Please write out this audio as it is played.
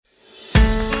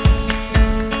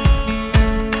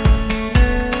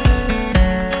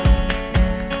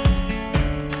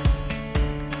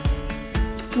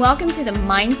Welcome to the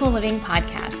Mindful Living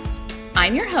Podcast.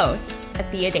 I'm your host,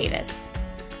 Athea Davis.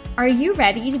 Are you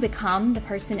ready to become the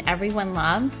person everyone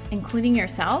loves, including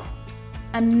yourself?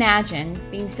 Imagine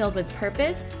being filled with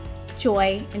purpose,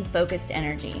 joy, and focused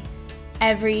energy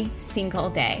every single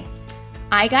day.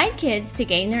 I guide kids to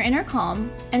gain their inner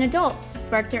calm and adults to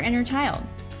spark their inner child.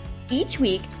 Each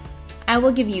week, I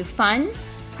will give you fun,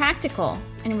 practical,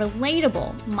 and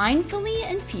relatable, mindfully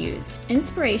infused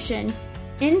inspiration,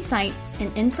 insights,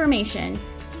 and information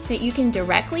that you can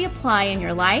directly apply in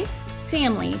your life,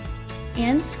 family,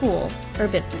 and school or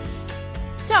business.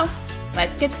 So,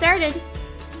 let's get started.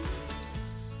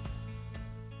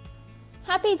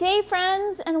 Happy day,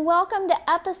 friends, and welcome to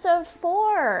episode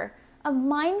 4 of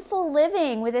Mindful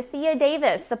Living with Athea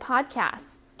Davis, the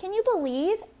podcast. Can you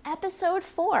believe episode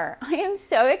 4? I am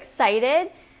so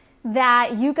excited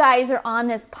that you guys are on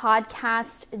this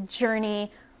podcast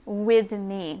journey with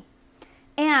me.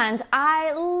 And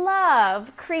I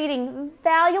love creating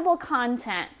valuable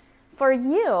content for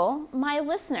you, my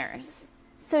listeners,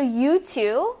 so you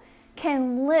too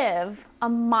can live a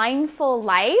mindful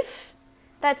life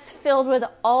that's filled with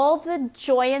all the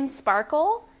joy and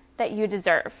sparkle that you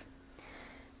deserve.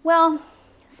 Well,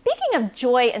 speaking of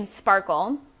joy and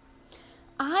sparkle,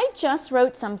 I just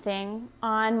wrote something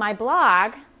on my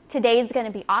blog, Today's Gonna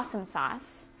Be Awesome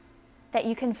Sauce, that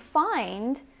you can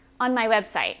find on my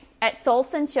website at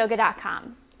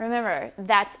solsenseyoga.com. Remember,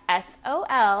 that's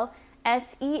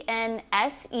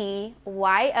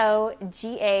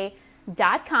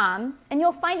SOLSENSEYOGA.com, and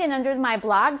you'll find it under my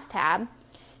blogs tab.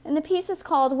 And the piece is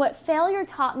called What Failure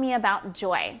Taught Me About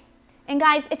Joy. And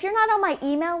guys, if you're not on my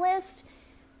email list,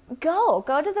 go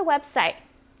to the website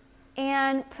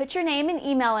and put your name and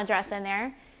email address in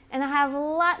there. And I have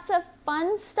lots of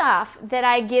fun stuff that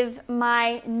I give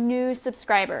my new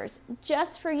subscribers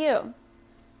just for you.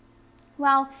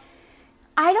 Well,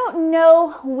 I don't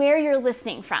know where you're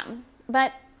listening from,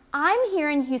 but I'm here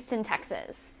in Houston,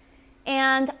 Texas.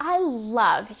 And I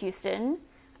love Houston.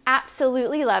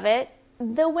 Absolutely love it.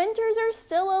 The winters are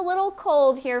still a little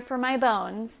cold here for my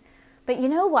bones. But you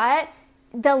know what?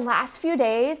 The last few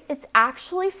days, it's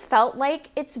actually felt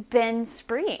like it's been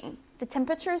spring. The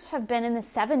temperatures have been in the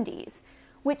 70s,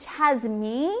 which has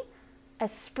me a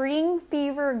spring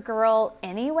fever girl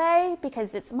anyway,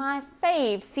 because it's my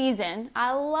fave season.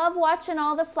 I love watching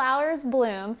all the flowers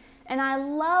bloom, and I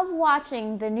love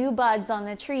watching the new buds on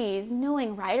the trees,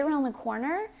 knowing right around the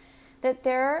corner that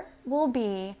there will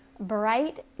be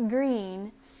bright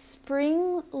green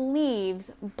spring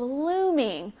leaves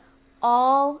blooming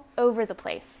all over the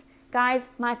place. Guys,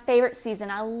 my favorite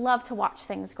season. I love to watch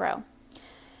things grow.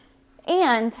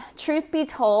 And truth be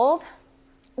told,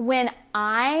 when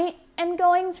I am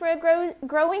going through a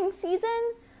growing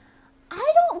season,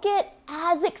 I don't get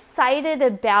as excited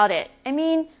about it. I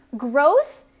mean,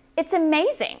 growth, it's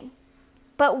amazing.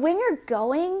 But when you're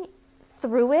going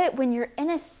through it, when you're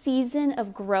in a season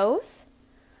of growth,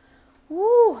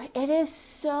 it is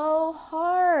so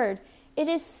hard. It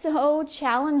is so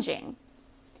challenging.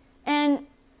 And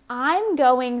I'm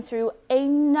going through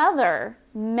another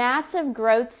massive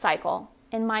growth cycle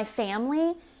in my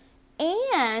family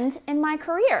and in my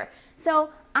career.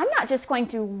 So I'm not just going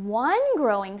through one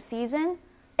growing season.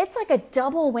 It's like a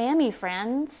double whammy,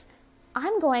 friends.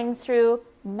 I'm going through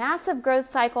massive growth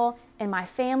cycle in my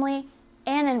family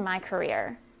and in my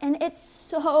career. And it's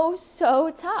so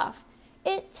tough.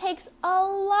 It takes a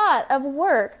lot of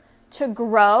work to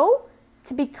grow,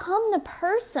 to become the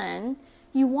person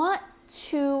you want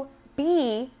to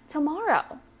be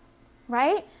tomorrow,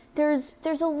 right? There's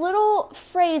a little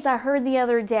phrase I heard the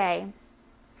other day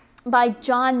by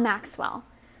John Maxwell.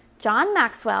 John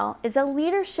Maxwell is a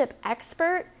leadership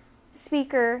expert,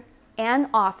 speaker, and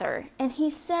author. And he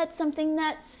said something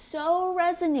that so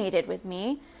resonated with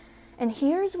me. And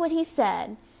here's what he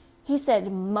said. He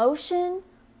said, motion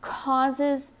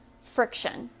causes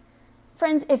friction.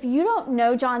 Friends, if you don't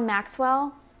know John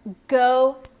Maxwell,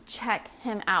 go check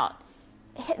him out.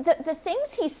 The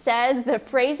things he says, the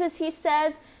phrases he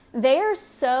says, they are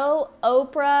so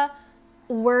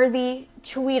Oprah-worthy,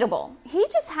 tweetable. He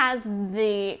just has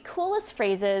the coolest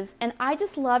phrases, and I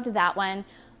just loved that one.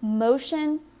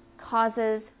 Motion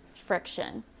causes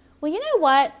friction. Well, you know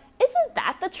what? Isn't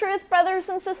that the truth, brothers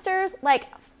and sisters? Like,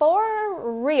 for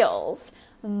reals,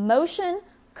 motion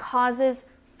causes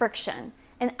friction.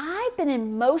 And I've been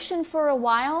in motion for a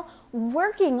while,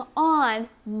 working on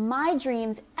my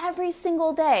dreams every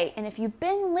single day. And if you've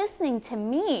been listening to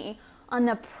me on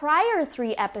the prior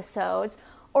 3 episodes,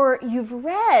 or you've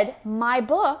read my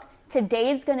book,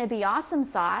 Today's Gonna Be Awesome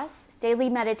Sauce, Daily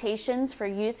Meditations for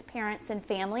Youth, Parents, and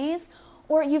Families,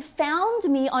 or you've found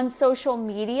me on social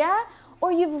media,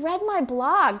 or you've read my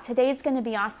blog, Today's Gonna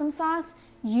Be Awesome Sauce,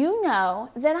 you know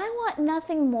that I want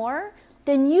nothing more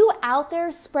than you out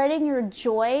there spreading your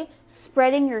joy,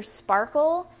 spreading your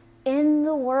sparkle in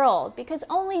the world, because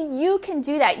only you can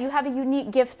do that. You have a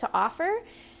unique gift to offer,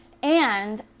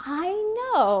 and I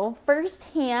know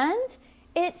firsthand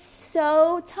it's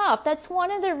so tough. That's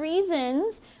one of the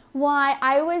reasons why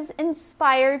I was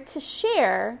inspired to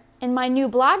share in my new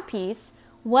blog piece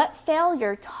what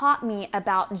failure taught me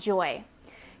about joy.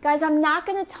 Guys, I'm not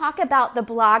going to talk about the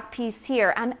blog piece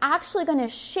here. I'm actually going to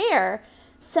share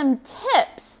some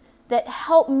tips that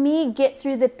help me get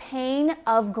through the pain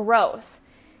of growth.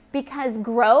 Because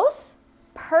growth,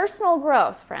 personal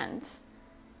growth, friends,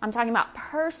 I'm talking about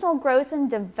personal growth and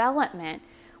development,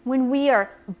 when we are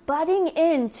budding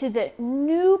into the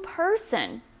new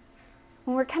person,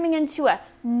 when we're coming into a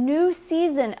new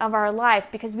season of our life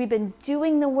because we've been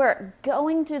doing the work,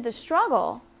 going through the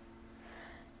struggle,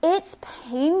 it's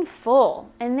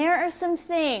painful. And there are some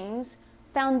things,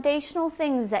 foundational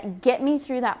things that get me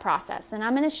through that process. And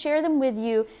I'm going to share them with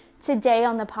you today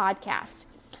on the podcast.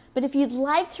 But if you'd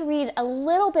like to read a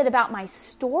little bit about my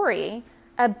story,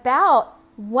 about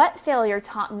what failure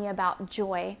taught me about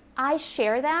joy, I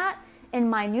share that in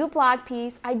my new blog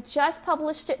piece. I just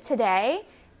published it today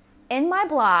in my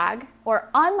blog, or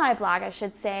on my blog, I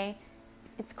should say.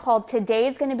 It's called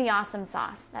Today's Gonna Be Awesome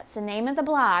Sauce. That's the name of the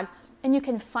blog. And you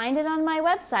can find it on my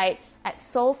website at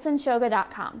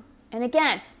soulcincioga.com. And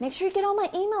again, make sure you get on my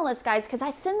email list, guys, because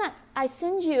I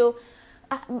send you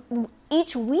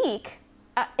each week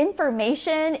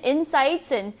information,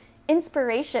 insights, and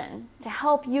inspiration to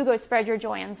help you go spread your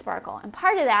joy and sparkle. And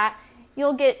part of that,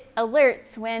 you'll get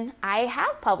alerts when I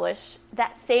have published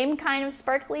that same kind of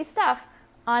sparkly stuff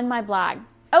on my blog.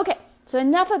 Okay, so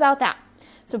enough about that.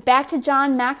 So back to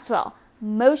John Maxwell.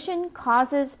 Motion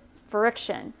causes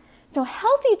friction. So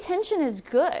healthy tension is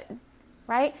good,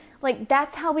 right? Like,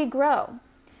 that's how we grow.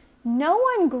 No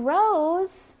one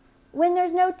grows when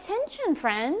there's no tension,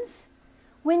 friends.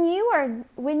 When you're in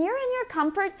your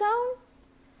comfort zone,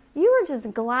 you are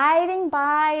just gliding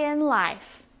by in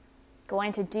life,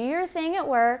 going to do your thing at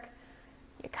work.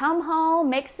 You come home,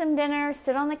 make some dinner,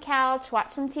 sit on the couch,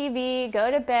 watch some TV,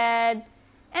 go to bed,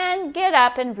 and get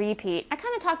up and repeat. I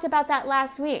kind of talked about that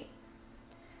last week.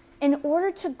 In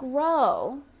order to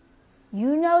grow,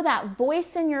 you know that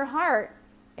voice in your heart,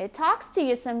 it talks to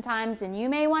you sometimes, and you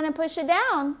may want to push it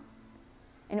down.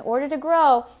 In order to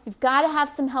grow, you've got to have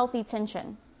some healthy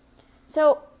tension.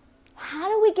 So how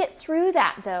do we get through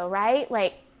that though, right?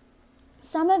 Like,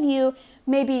 some of you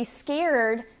may be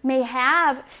scared, may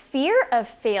have fear of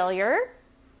failure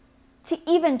to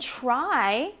even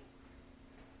try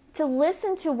to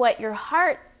listen to what your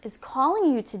heart is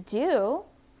calling you to do,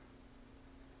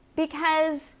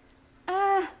 because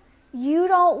you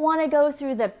don't want to go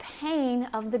through the pain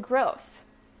of the growth.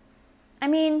 I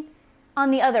mean,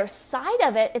 on the other side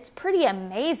of it, it's pretty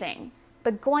amazing.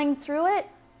 But going through it,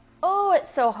 oh, it's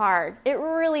so hard. It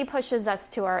really pushes us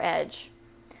to our edge.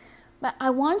 But I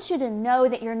want you to know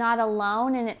that you're not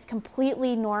alone, and it's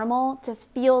completely normal to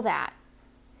feel that.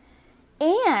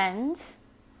 And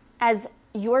as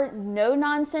your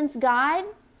no-nonsense guide,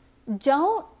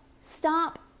 don't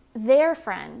stop there,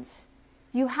 friends.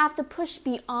 You have to push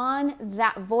beyond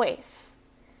that voice.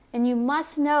 And you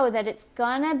must know that it's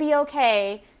gonna be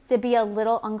okay to be a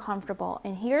little uncomfortable.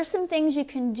 And here's some things you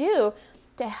can do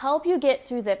to help you get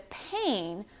through the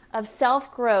pain of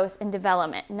self-growth and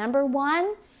development. Number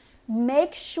one,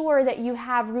 make sure that you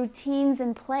have routines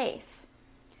in place.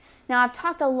 Now, I've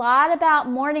talked a lot about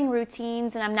morning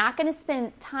routines, and I'm not going to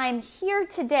spend time here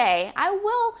today. I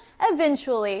will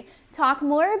eventually talk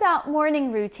more about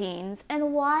morning routines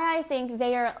and why I think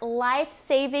they are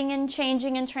life-saving and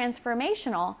changing and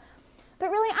transformational. But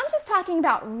really, I'm just talking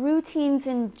about routines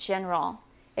in general.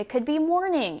 It could be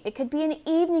morning. It could be an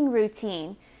evening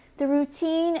routine. The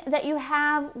routine that you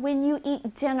have when you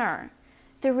eat dinner.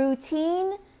 The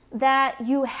routine that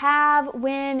you have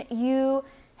when you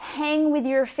hang with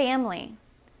your family.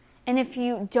 And if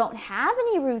you don't have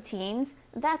any routines,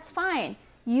 that's fine.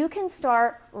 You can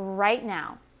start right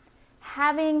now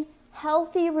having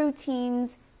healthy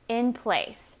routines in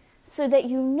place so that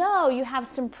you know you have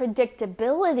some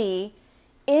predictability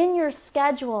in your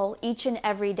schedule each and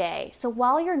every day. So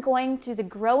while you're going through the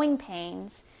growing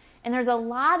pains, and there's a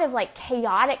lot of like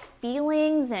chaotic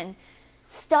feelings and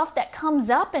stuff that comes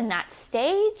up in that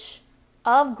stage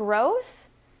of growth,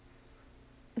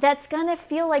 that's going to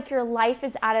feel like your life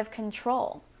is out of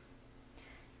control.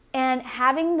 And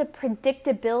having the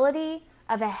predictability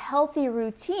of a healthy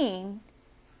routine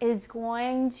is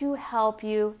going to help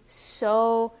you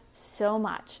so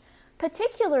much.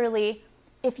 Particularly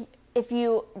if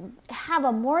you have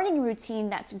a morning routine,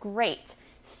 that's great.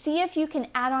 See if you can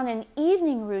add on an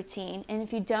evening routine, and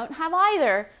if you don't have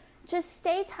either, just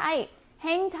stay tight.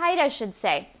 Hang tight, I should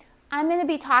say. I'm going to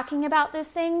be talking about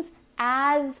these things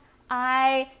as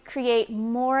I create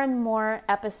more and more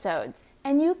episodes.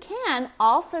 And you can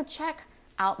also check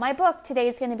out my book,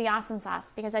 Today's Going to Be Awesome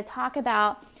Sauce, because I talk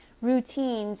about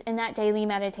routines in that daily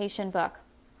meditation book.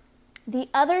 The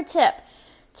other tip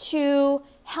to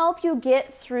help you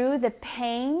get through the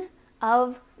pain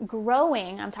of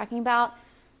growing, I'm talking about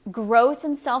growth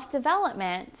and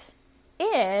self-development,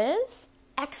 is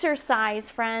exercise,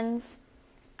 friends.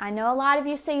 I know a lot of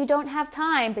you say you don't have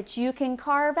time, but you can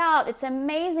carve out. It's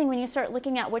amazing when you start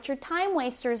looking at what your time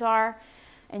wasters are,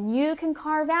 and you can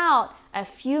carve out a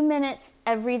few minutes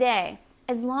every day.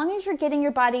 As long as you're getting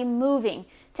your body moving,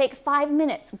 take 5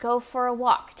 minutes, go for a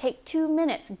walk. Take 2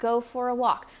 minutes, go for a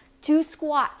walk. Do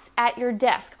squats at your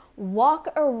desk. Walk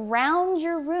around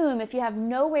your room if you have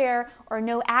nowhere or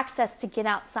no access to get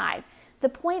outside. The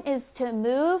point is to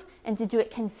move and to do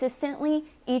it consistently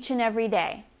each and every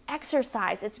day.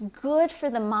 Exercise, it's good for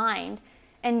the mind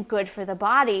and good for the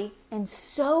body and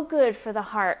so good for the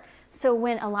heart. So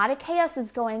when a lot of chaos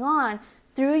is going on,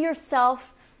 through your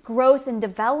self-growth and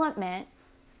development,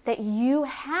 that you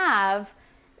have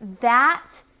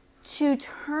that to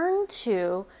turn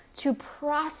to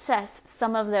process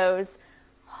some of those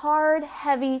hard,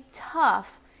 heavy,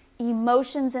 tough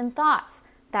emotions and thoughts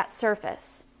that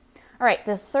surface. All right,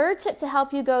 the third tip to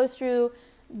help you go through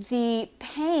the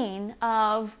pain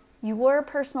of your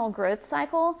personal growth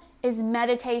cycle is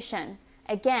meditation.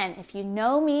 Again, if you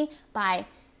know me by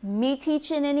me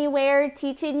teaching anywhere,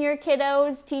 teaching your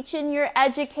kiddos, teaching your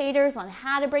educators on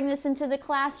how to bring this into the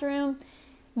classroom,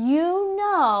 you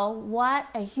know what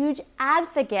a huge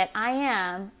advocate I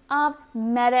am of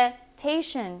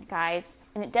meditation, guys.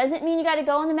 And it doesn't mean you got to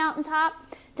go on the mountaintop.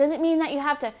 Doesn't mean that you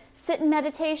have to sit in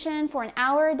meditation for an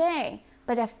hour a day.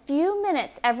 But a few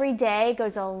minutes every day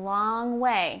goes a long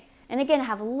way. And again, I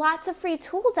have lots of free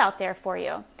tools out there for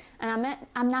you. And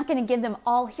I'm not going to give them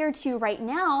all here to you right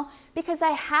now because I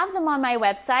have them on my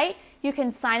website. You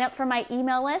can sign up for my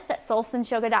email list at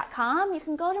solsticeyoga.com. You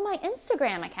can go to my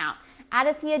Instagram account,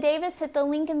 Adathea Davis. Hit the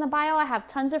link in the bio. I have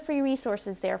tons of free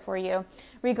resources there for you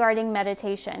regarding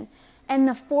meditation. And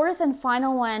the fourth and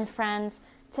final one, friends,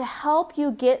 to help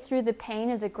you get through the pain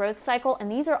of the growth cycle,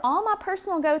 and these are all my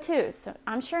personal go-tos, so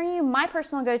I'm sharing you my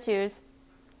personal go-tos,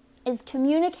 is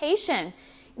communication.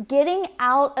 Getting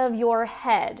out of your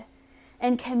head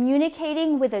and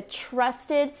communicating with a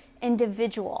trusted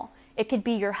individual. It could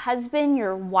be your husband,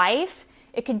 your wife,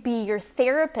 it could be your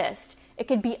therapist, it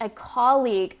could be a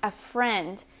colleague, a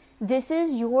friend. This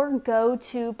is your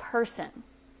go-to person,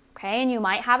 okay? And you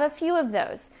might have a few of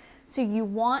those. So you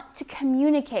want to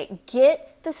communicate,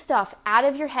 get the stuff out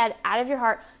of your head, out of your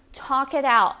heart, talk it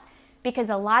out. Because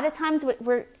a lot of times what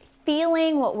we're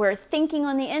feeling, what we're thinking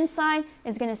on the inside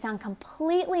is going to sound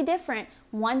completely different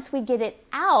once we get it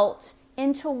out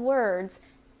into words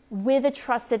with a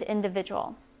trusted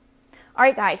individual. All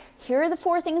right, guys, here are the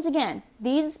 4 things again.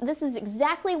 This is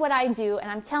exactly what I do,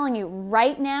 and I'm telling you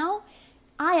right now,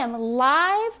 I am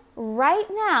live right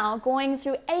now going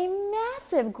through a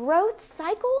massive growth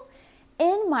cycle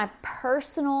in my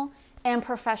personal and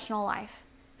professional life.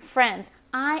 Friends,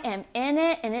 I am in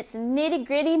it, and it's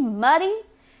nitty-gritty, muddy,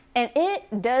 and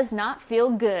it does not feel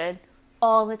good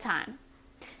all the time.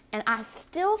 And I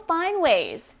still find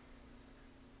ways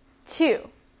to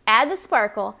add the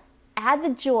sparkle, add the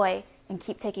joy, and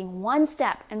keep taking one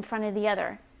step in front of the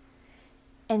other.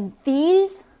 And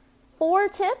these 4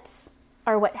 tips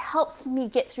are what helps me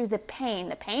get through the pain.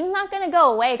 The pain's not going to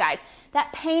go away, guys.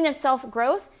 That pain of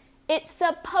self-growth, it's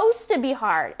supposed to be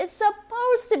hard. It's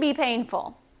supposed to be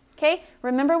painful. Okay?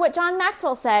 Remember what John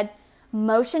Maxwell said,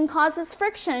 motion causes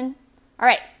friction. All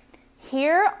right,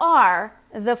 here are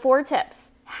the 4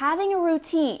 tips. Having a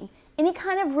routine, any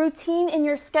kind of routine in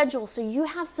your schedule so you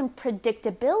have some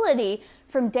predictability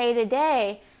from day to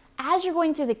day. As you're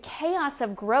going through the chaos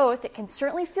of growth, it can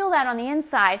certainly feel that on the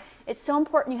inside. It's so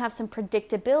important you have some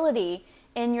predictability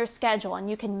in your schedule, and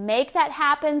you can make that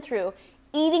happen through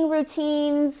eating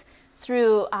routines,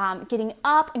 through getting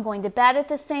up and going to bed at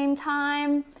the same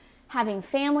time, having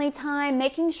family time,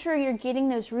 making sure you're getting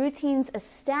those routines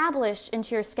established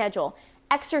into your schedule,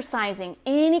 exercising,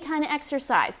 any kind of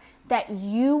exercise that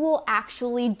you will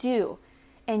actually do.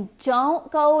 And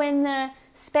don't go in the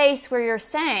space where you're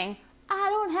saying, I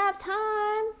don't have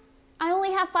time. I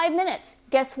only have 5 minutes.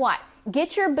 Guess what?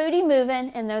 Get your booty moving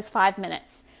in those 5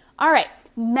 minutes. All right,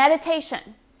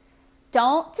 meditation.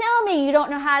 Don't tell me you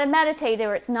don't know how to meditate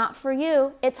or it's not for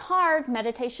you. It's hard.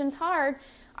 Meditation's hard.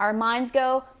 Our minds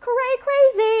go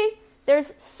crazy.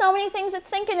 There's so many things it's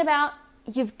thinking about.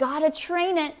 You've got to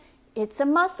train it. It's a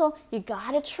muscle. You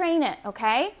got to train it,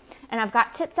 okay? And I've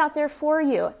got tips out there for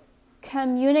you.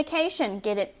 Communication.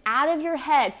 Get it out of your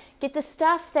head. Get the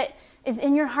stuff that is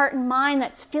in your heart and mind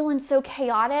that's feeling so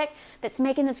chaotic, that's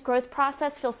making this growth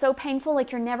process feel so painful,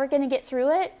 like you're never going to get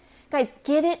through it. Guys,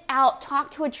 get it out.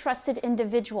 Talk to a trusted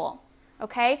individual,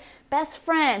 okay? Best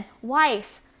friend,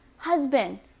 wife,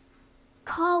 husband,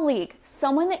 colleague,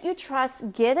 someone that you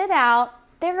trust. Get it out.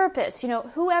 Therapist,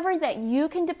 whoever that you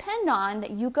can depend on,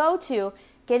 that you go to,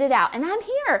 get it out. And I'm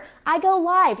here. I go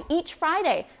live each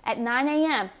Friday at 9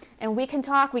 a.m. and we can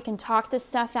talk this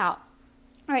stuff out.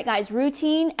 All right, guys,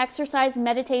 routine, exercise,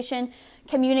 meditation,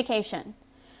 communication.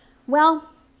 Well,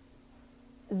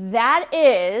 that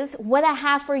is what I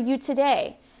have for you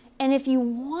today. And if you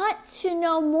want to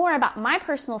know more about my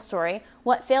personal story,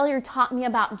 what failure taught me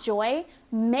about joy,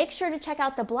 make sure to check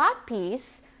out the blog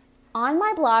piece on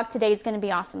my blog. Today's going to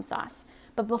be Awesome Sauce.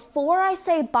 But before I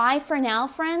say bye for now,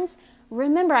 friends,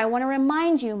 remember, I want to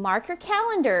remind you, mark your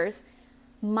calendars,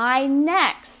 my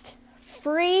next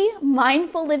free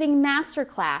Mindful Living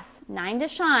Masterclass, 9 to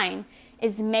Shine,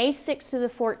 is May 6th through the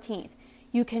 14th.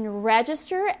 You can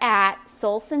register at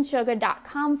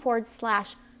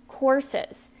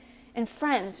soulsenseyoga.com/courses. And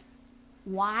friends,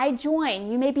 why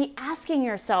join? You may be asking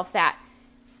yourself that.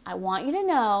 I want you to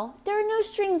know there are no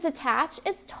strings attached.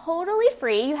 It's totally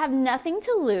free. You have nothing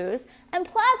to lose. And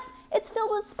plus, it's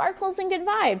filled with sparkles and good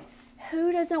vibes.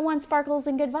 Who doesn't want sparkles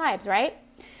and good vibes, right?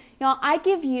 I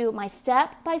give you my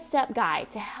step-by-step guide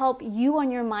to help you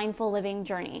on your mindful living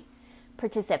journey.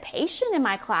 Participation in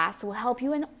my class will help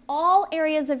you in all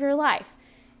areas of your life,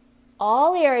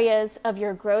 all areas of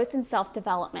your growth and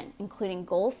self-development, including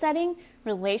goal setting,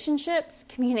 relationships,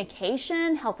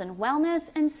 communication, health and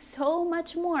wellness, and so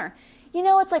much more.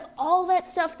 It's like all that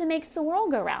stuff that makes the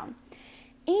world go round.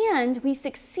 And we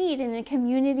succeed in a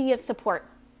community of support.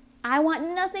 I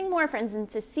want nothing more, friends, than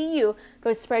to see you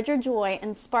go spread your joy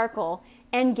and sparkle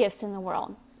and gifts in the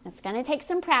world. It's going to take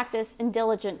some practice and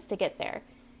diligence to get there.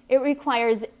 It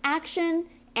requires action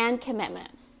and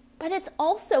commitment. But it's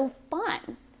also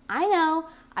fun. I know,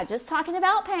 I'm just talking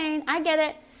about pain. I get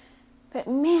it. But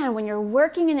man, when you're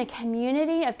working in a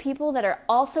community of people that are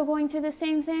also going through the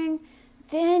same thing,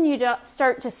 then you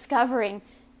start discovering,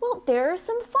 well, there are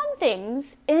some fun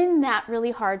things in that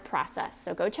really hard process.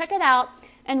 So go check it out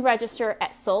and register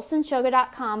at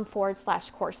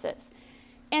soulsenseyoga.com/courses.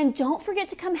 And don't forget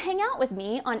to come hang out with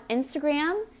me on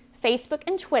Instagram, Facebook,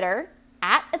 and Twitter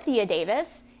at Athea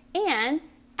Davis and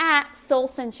at Soul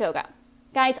Sense Yoga.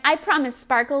 Guys, I promise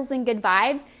sparkles and good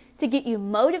vibes to get you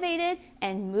motivated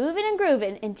and moving and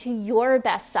grooving into your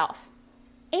best self.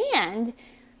 And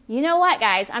you know what,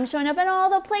 guys? I'm showing up in all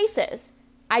the places.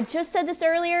 I just said this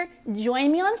earlier.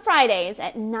 Join me on Fridays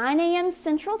at 9 a.m.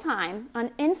 Central Time on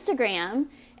Instagram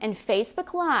and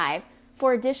Facebook Live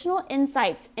for additional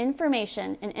insights,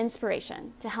 information, and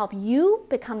inspiration to help you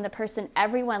become the person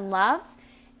everyone loves,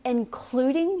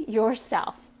 including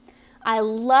yourself. I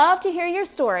love to hear your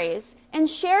stories and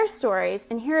share stories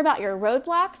and hear about your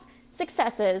roadblocks,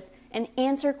 successes, and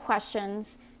answer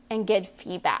questions and get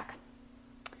feedback.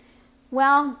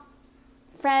 Well,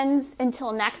 friends,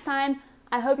 until next time,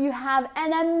 I hope you have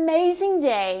an amazing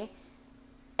day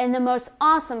in the most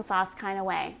awesome sauce kind of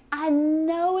way. I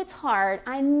know it's hard.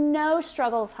 I know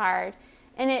struggle's hard,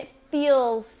 and it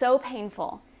feels so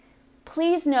painful.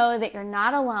 Please know that you're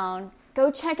not alone.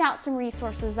 Go check out some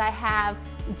resources I have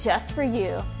just for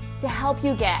you to help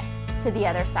you get to the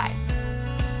other side.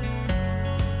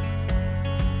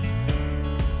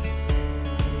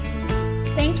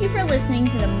 Thank you for listening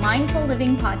to the Mindful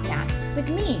Living Podcast with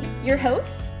me, your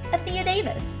host, Athea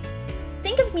Davis.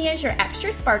 Think of me as your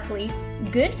extra sparkly,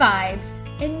 good vibes,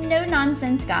 and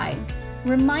no-nonsense guide,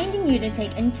 reminding you to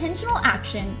take intentional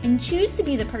action and choose to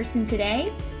be the person today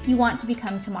you want to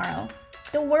become tomorrow.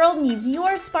 The world needs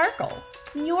your sparkle,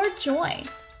 your joy,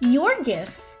 your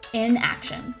gifts in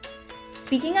action.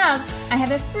 Speaking of, I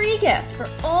have a free gift for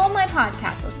all my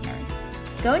podcast listeners.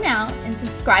 Go now and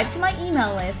subscribe to my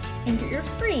email list and get your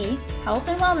free health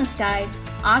and wellness guide,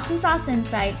 Awesome Sauce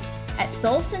Insights, at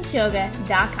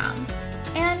soulsenseyoga.com.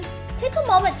 And take a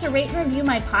moment to rate and review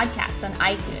my podcast on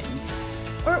iTunes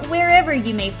or wherever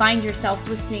you may find yourself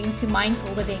listening to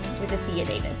Mindful Living with Athea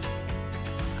Davis.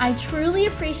 I truly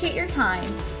appreciate your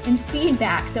time and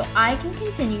feedback so I can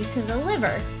continue to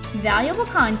deliver valuable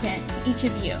content to each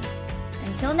of you.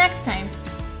 Until next time,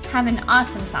 have an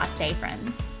awesome sauce day,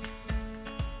 friends.